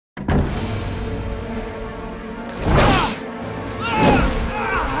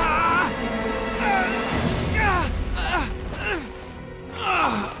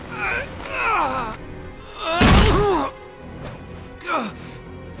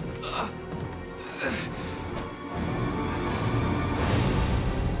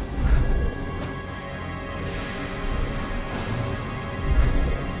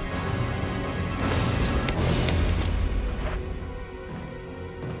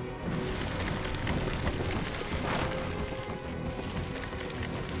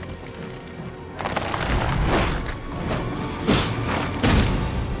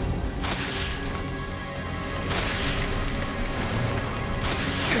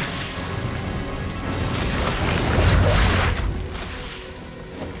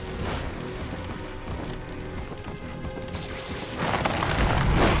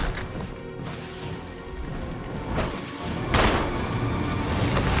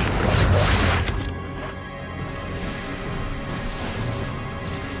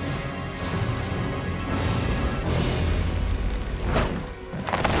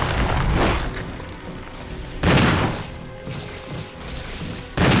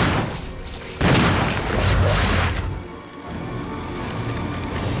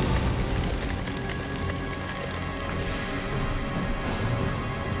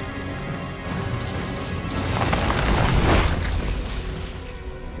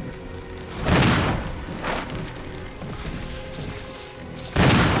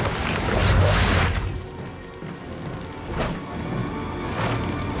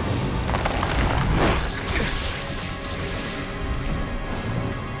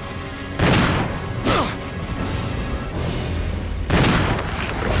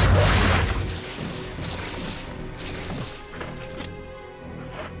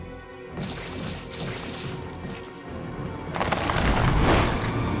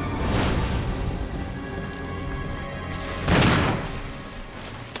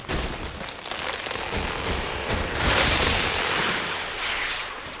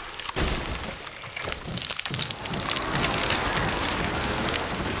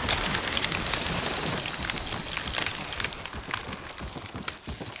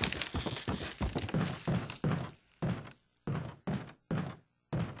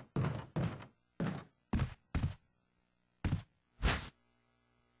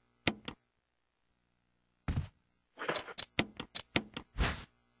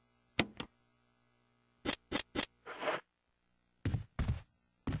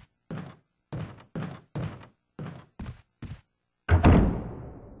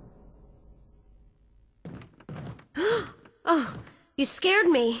Oh, you scared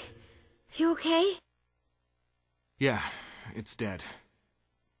me. You okay? Yeah, it's dead.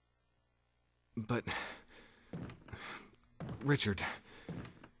 But... Richard...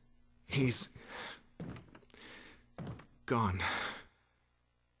 he's... gone.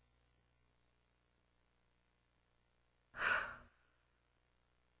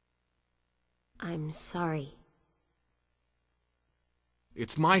 I'm sorry.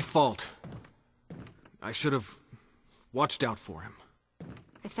 It's my fault. I should have watched out for him.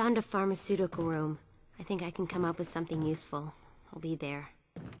 I found a pharmaceutical room. I think I can come up with something useful. I'll be there.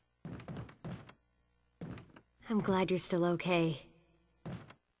 I'm glad you're still okay.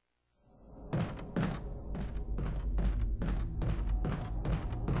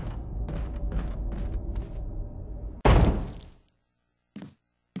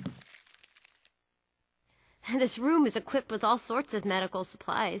 This room is equipped with all sorts of medical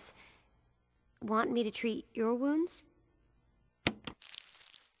supplies. Want me to treat your wounds?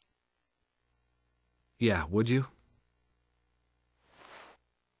 Yeah, would you?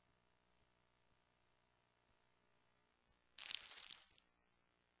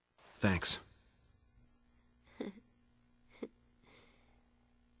 Thanks.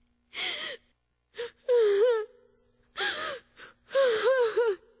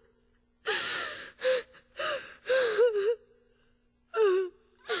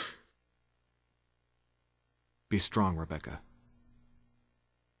 Be strong, Rebecca.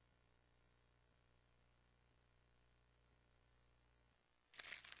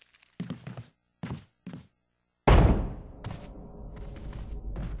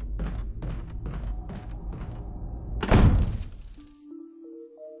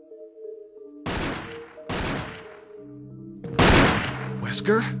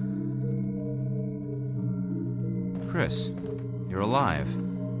 Wesker? Chris, you're alive.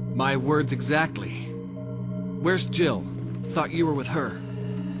 My words exactly. Where's Jill? Thought you were with her.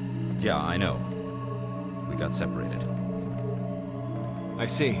 Yeah, I know. We got separated. I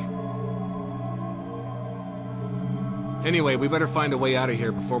see. Anyway, we better find a way out of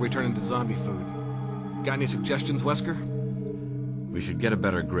here before we turn into zombie food. Got any suggestions, Wesker? We should get a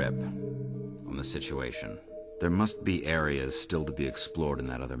better grip on the situation. There must be areas still to be explored in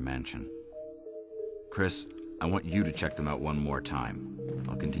that other mansion. Chris, I want you to check them out one more time.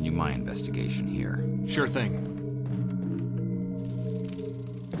 I'll continue my investigation here. Sure thing.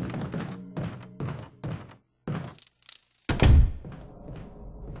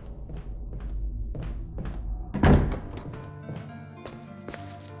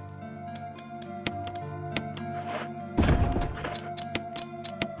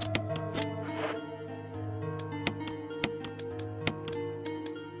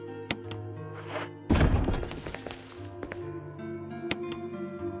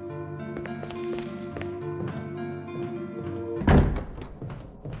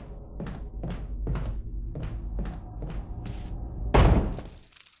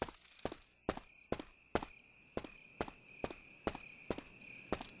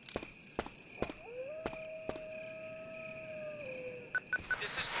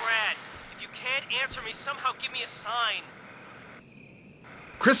 This is Brad. If you can't answer me, somehow give me a sign.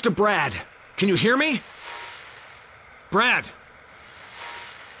 Chris to Brad! Can you hear me? Brad!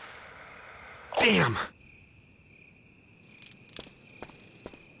 Damn!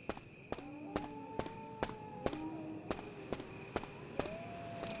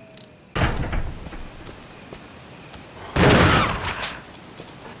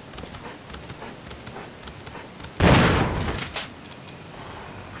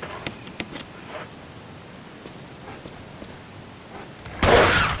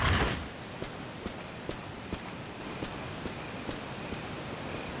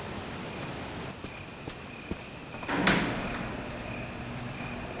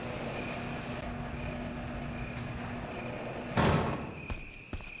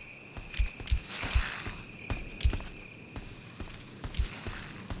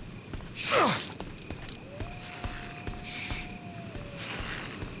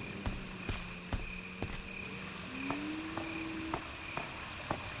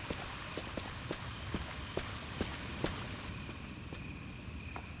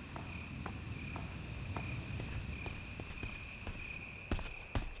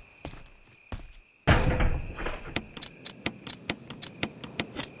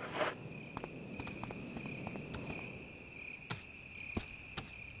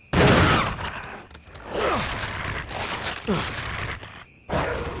 Ugh.